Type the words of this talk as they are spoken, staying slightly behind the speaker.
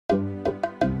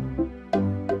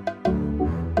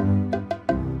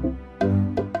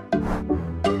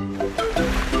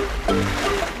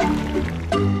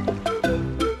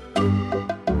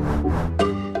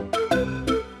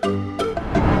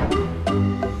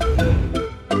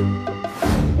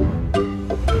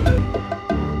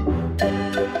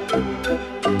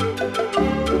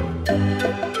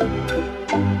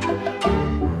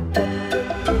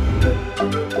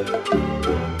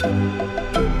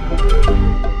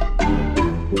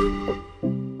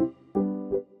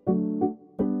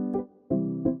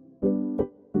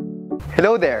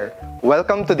Hello there!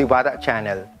 Welcome to Diwata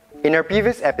Channel. In our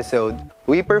previous episode,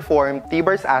 we performed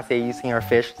TBARS assay using our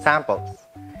fish samples.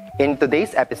 In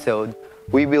today's episode,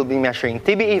 we will be measuring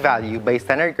TBA value by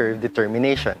standard curve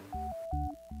determination.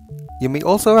 You may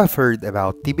also have heard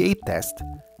about TBA test,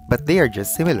 but they are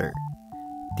just similar.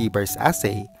 TBARS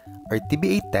assay, or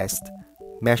TBA test,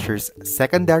 measures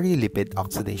secondary lipid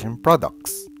oxidation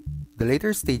products. The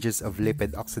later stages of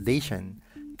lipid oxidation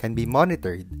can be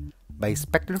monitored by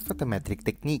spectrophotometric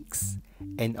techniques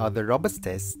and other robust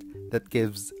tests that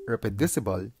gives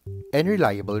reproducible and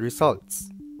reliable results.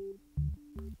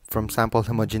 From sample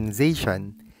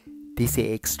homogenization,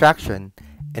 TCA extraction,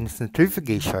 and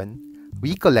centrifugation,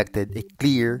 we collected a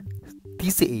clear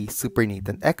TCA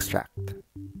supernatant extract.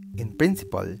 In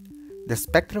principle, the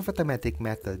spectrophotometric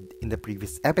method in the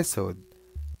previous episode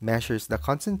measures the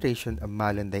concentration of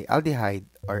malondialdehyde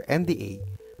or MDA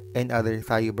and other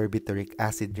thiobarbituric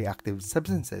acid reactive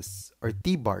substances or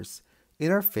TBARS in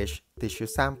our fish tissue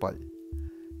sample.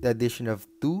 The addition of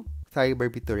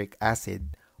 2-thiobarbituric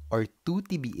acid or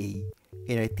 2-TBA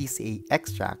in our TCA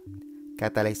extract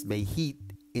catalyzed by heat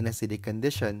in acidic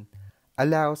condition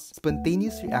allows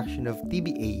spontaneous reaction of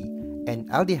TBA and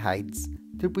aldehydes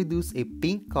to produce a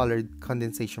pink-colored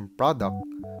condensation product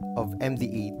of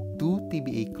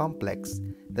MDA2-TBA complex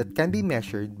that can be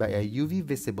measured by a UV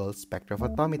visible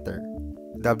spectrophotometer.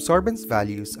 The absorbance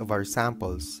values of our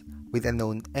samples with a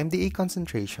known MDA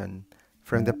concentration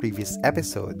from the previous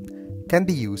episode can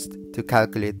be used to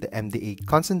calculate the MDA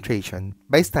concentration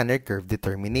by standard curve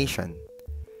determination,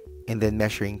 and then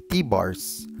measuring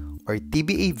TBARS or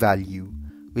TBA value,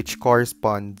 which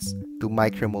corresponds to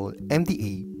micromole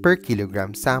MDA per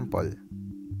kilogram sample.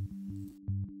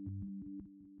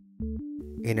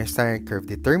 In our standard curve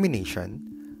determination,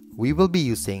 we will be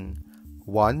using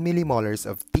 1 millimolars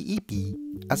of TEP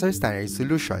as our standard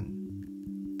solution.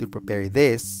 To prepare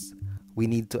this, we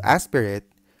need to aspirate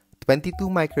 22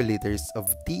 microliters of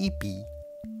TEP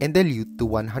and dilute to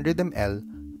 100 ml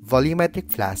volumetric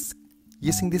flask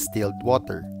using distilled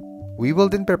water. We will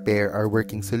then prepare our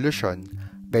working solution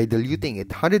by diluting it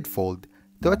 100-fold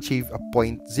to achieve a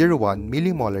 0.01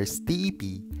 millimolars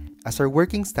TEP as our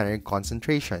working standard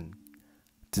concentration.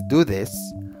 To do this,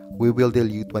 we will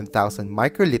dilute 1000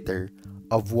 microliter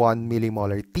of 1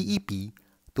 millimolar TEP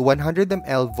to 100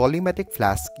 ml volumetric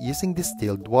flask using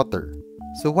distilled water.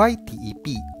 So why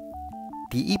TEP?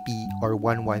 TEP or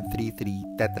 1133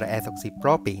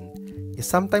 tetraethoxypropane is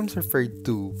sometimes referred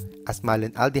to as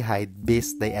malonaldehyde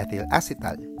bis diethyl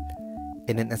acetal.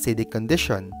 In an acidic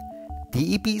condition,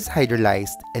 TEP is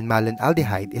hydrolyzed and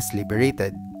malonaldehyde is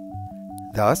liberated.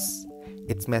 Thus,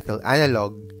 its methyl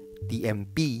analog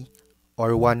TMP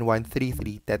or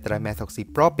 1133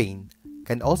 tetramethoxypropane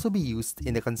can also be used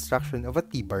in the construction of a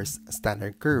TBARS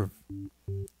standard curve.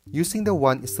 Using the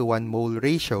 1:1 mole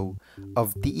ratio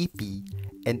of TEP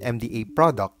and MDA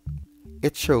product,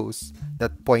 it shows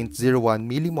that 0.01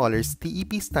 millimolars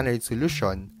TEP standard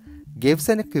solution gives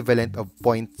an equivalent of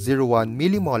 0.01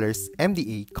 millimolars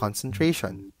MDA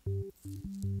concentration.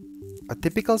 A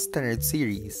typical standard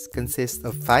series consists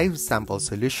of 5 sample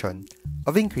solutions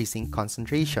of increasing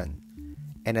concentration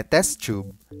and a test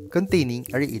tube containing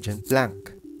a reagent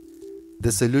blank.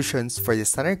 The solutions for the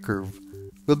standard curve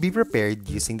will be prepared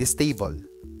using this table.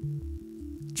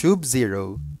 Tube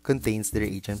 0 contains the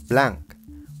reagent blank,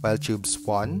 while tubes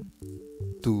 1,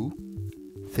 2,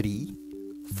 3,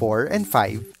 4, and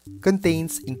 5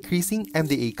 contains increasing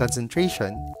MDA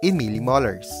concentration in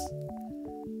millimolars.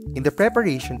 In the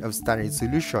preparation of standard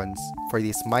solutions for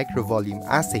this microvolume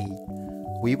assay,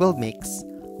 we will mix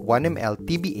 1 ml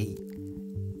TBA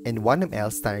and 1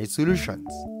 ml standard solutions.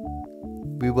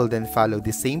 We will then follow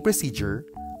the same procedure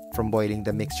from boiling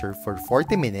the mixture for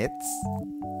 40 minutes,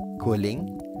 cooling,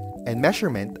 and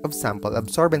measurement of sample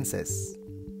absorbances.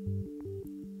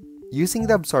 Using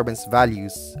the absorbance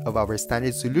values of our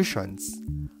standard solutions,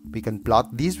 we can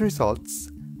plot these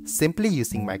results simply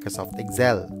using Microsoft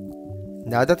Excel.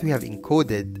 Now that we have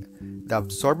encoded the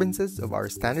absorbances of our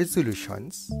standard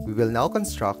solutions, we will now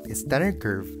construct a standard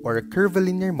curve or a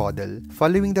curvilinear model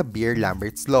following the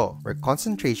Beer-Lambert's law, where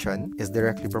concentration is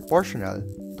directly proportional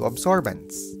to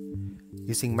absorbance.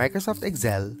 Using Microsoft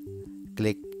Excel,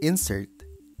 click Insert,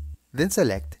 then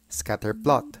select Scatter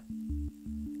Plot.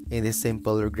 In this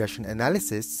simple regression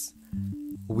analysis,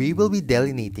 we will be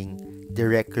delineating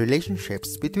direct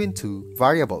relationships between two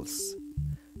variables,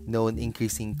 known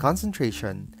increasing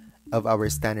concentration of our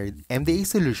standard MDA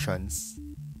solutions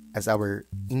as our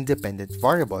independent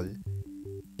variable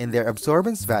and their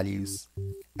absorbance values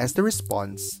as the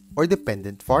response or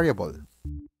dependent variable.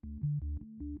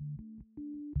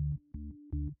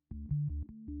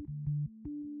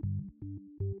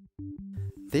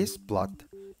 This plot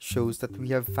shows that we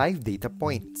have 5 data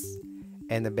points,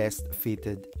 and a best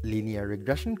fitted linear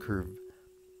regression curve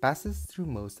passes through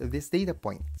most of these data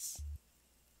points.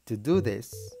 To do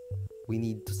this, we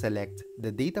need to select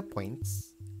the data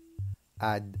points,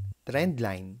 add trend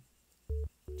line,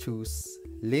 choose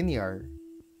linear,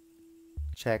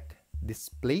 check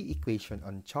display equation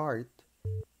on chart,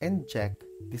 and check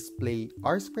display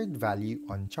R-squared value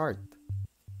on chart.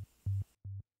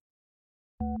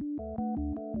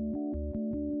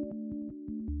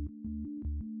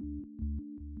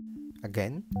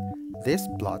 Again, this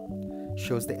plot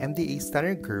shows the MDA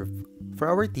standard curve for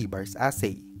our TBARS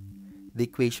assay. The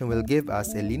equation will give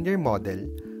us a linear model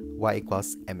y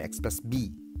equals mx plus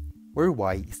b, where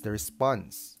y is the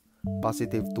response,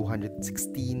 positive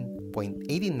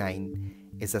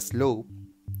 216.89 is a slope,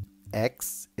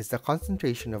 x is the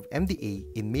concentration of MDA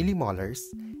in millimolars,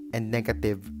 and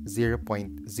negative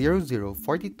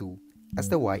 0.0042 as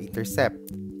the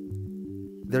y-intercept.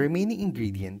 The remaining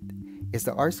ingredient is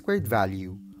the R-squared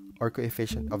value, or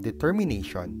coefficient of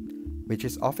determination, which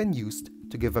is often used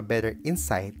to give a better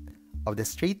insight of the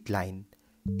straight line,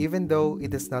 even though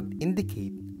it does not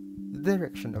indicate the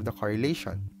direction of the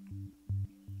correlation.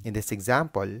 In this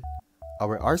example,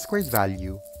 our R-squared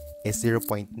value is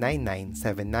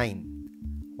 0.9979,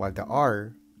 while the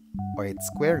R, or its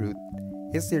square root,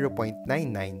 is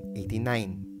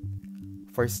 0.9989.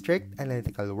 For strict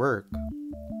analytical work,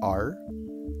 R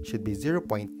should be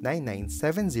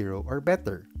 0.9970 or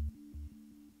better.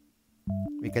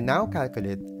 We can now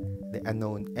calculate the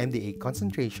unknown MDA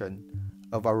concentration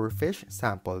of our fish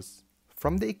samples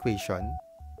from the equation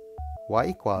y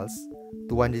equals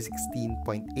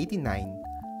 216.89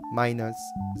 minus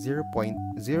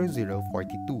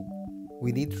 0.0042.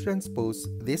 We need to transpose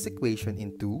this equation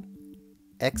into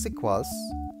x equals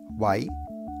y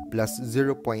plus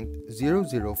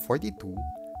 0.0042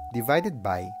 divided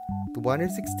by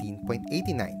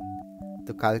 216.89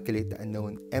 to calculate the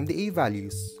unknown MDA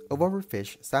values of our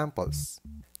fish samples.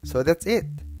 So that's it.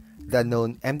 The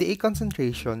unknown MDA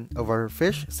concentration of our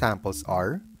fish samples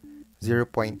are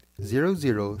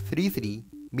 0.0033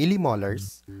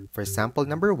 millimolars for sample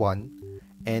number 1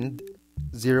 and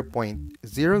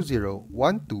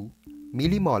 0.0012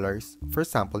 millimolars for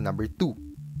sample number 2.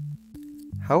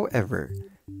 However,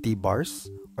 TBARS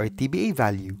or TBA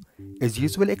value is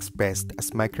usually expressed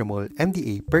as micromole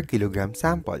MDA per kilogram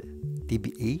sample.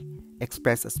 TBA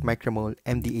expressed as micromole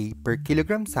MDA per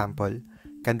kilogram sample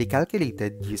can be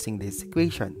calculated using this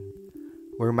equation,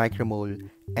 where micromole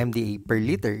MDA per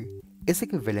liter is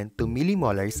equivalent to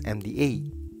millimolars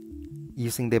MDA.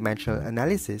 Using dimensional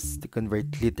analysis to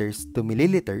convert liters to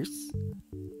milliliters,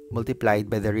 multiplied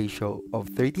by the ratio of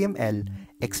 30 ml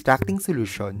extracting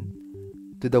solution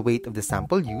to the weight of the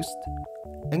sample used,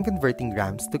 and converting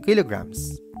grams to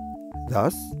kilograms.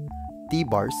 Thus,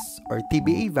 TBARS or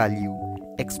TBA value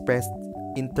expressed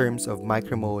in terms of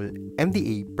micromole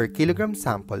MDA per kilogram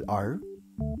sample are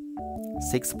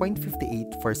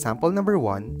 6.58 for sample number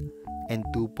 1 and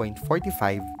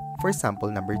 2.45 for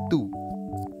sample number 2.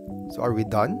 So are we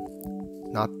done?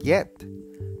 Not yet.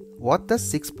 What does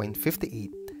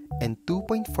 6.58 and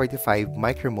 2.45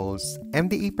 micromoles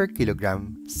MDA per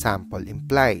kilogram sample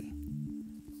imply?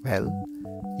 Well,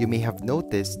 you may have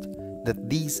noticed that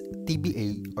these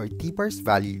TBA or TBARS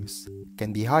values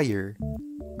can be higher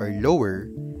or lower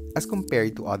as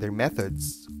compared to other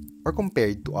methods or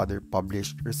compared to other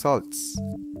published results.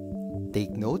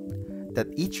 Take note that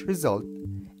each result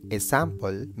is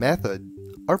sample, method,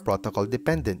 or protocol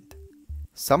dependent.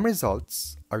 Some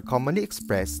results are commonly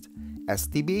expressed as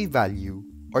TBA value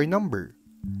or number,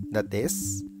 that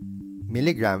is,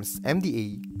 milligrams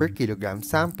MDA per kilogram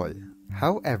sample.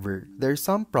 However, there are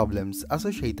some problems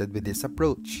associated with this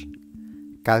approach.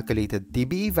 Calculated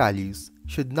TBA values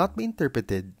should not be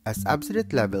interpreted as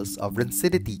absolute levels of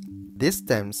rancidity. This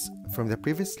stems from the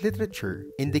previous literature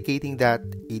indicating that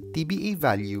a TBA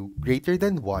value greater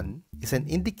than 1 is an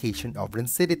indication of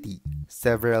rancidity.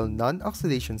 Several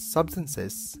non-oxidation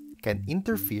substances can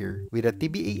interfere with a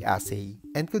TBA assay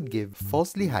and could give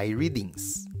falsely high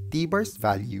readings. TBARS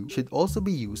value should also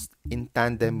be used in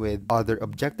tandem with other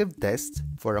objective tests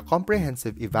for a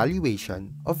comprehensive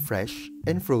evaluation of fresh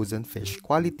and frozen fish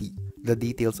quality. The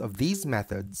details of these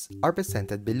methods are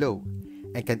presented below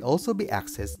and can also be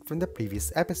accessed from the previous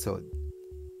episode.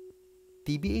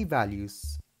 TBA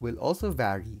values will also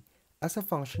vary as a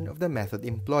function of the method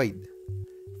employed.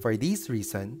 For this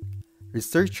reason,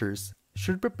 researchers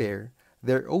should prepare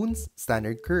their own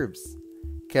standard curves,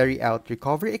 carry out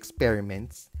recovery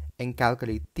experiments, and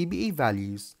calculate TBA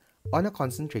values on a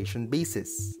concentration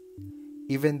basis.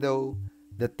 Even though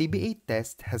The TBA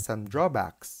test has some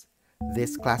drawbacks.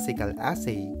 This classical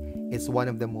assay is one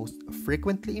of the most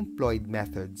frequently employed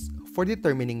methods for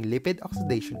determining lipid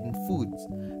oxidation in foods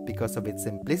because of its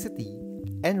simplicity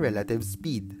and relative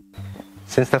speed.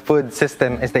 Since the food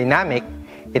system is dynamic,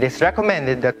 it is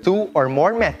recommended that 2 or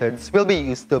more methods will be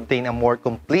used to obtain a more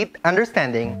complete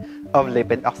understanding of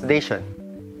lipid oxidation.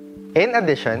 In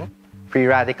addition, free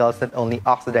radicals not only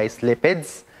oxidize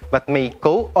lipids, but may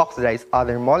co-oxidize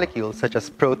other molecules such as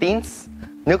proteins,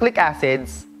 nucleic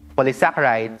acids,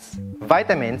 polysaccharides,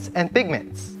 vitamins, and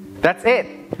pigments. That's it!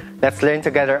 Let's learn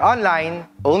together online,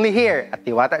 only here at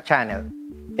Diwata Channel.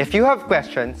 If you have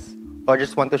questions or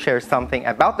just want to share something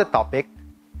about the topic,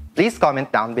 please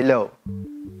comment down below.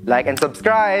 Like and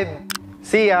subscribe!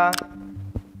 See ya!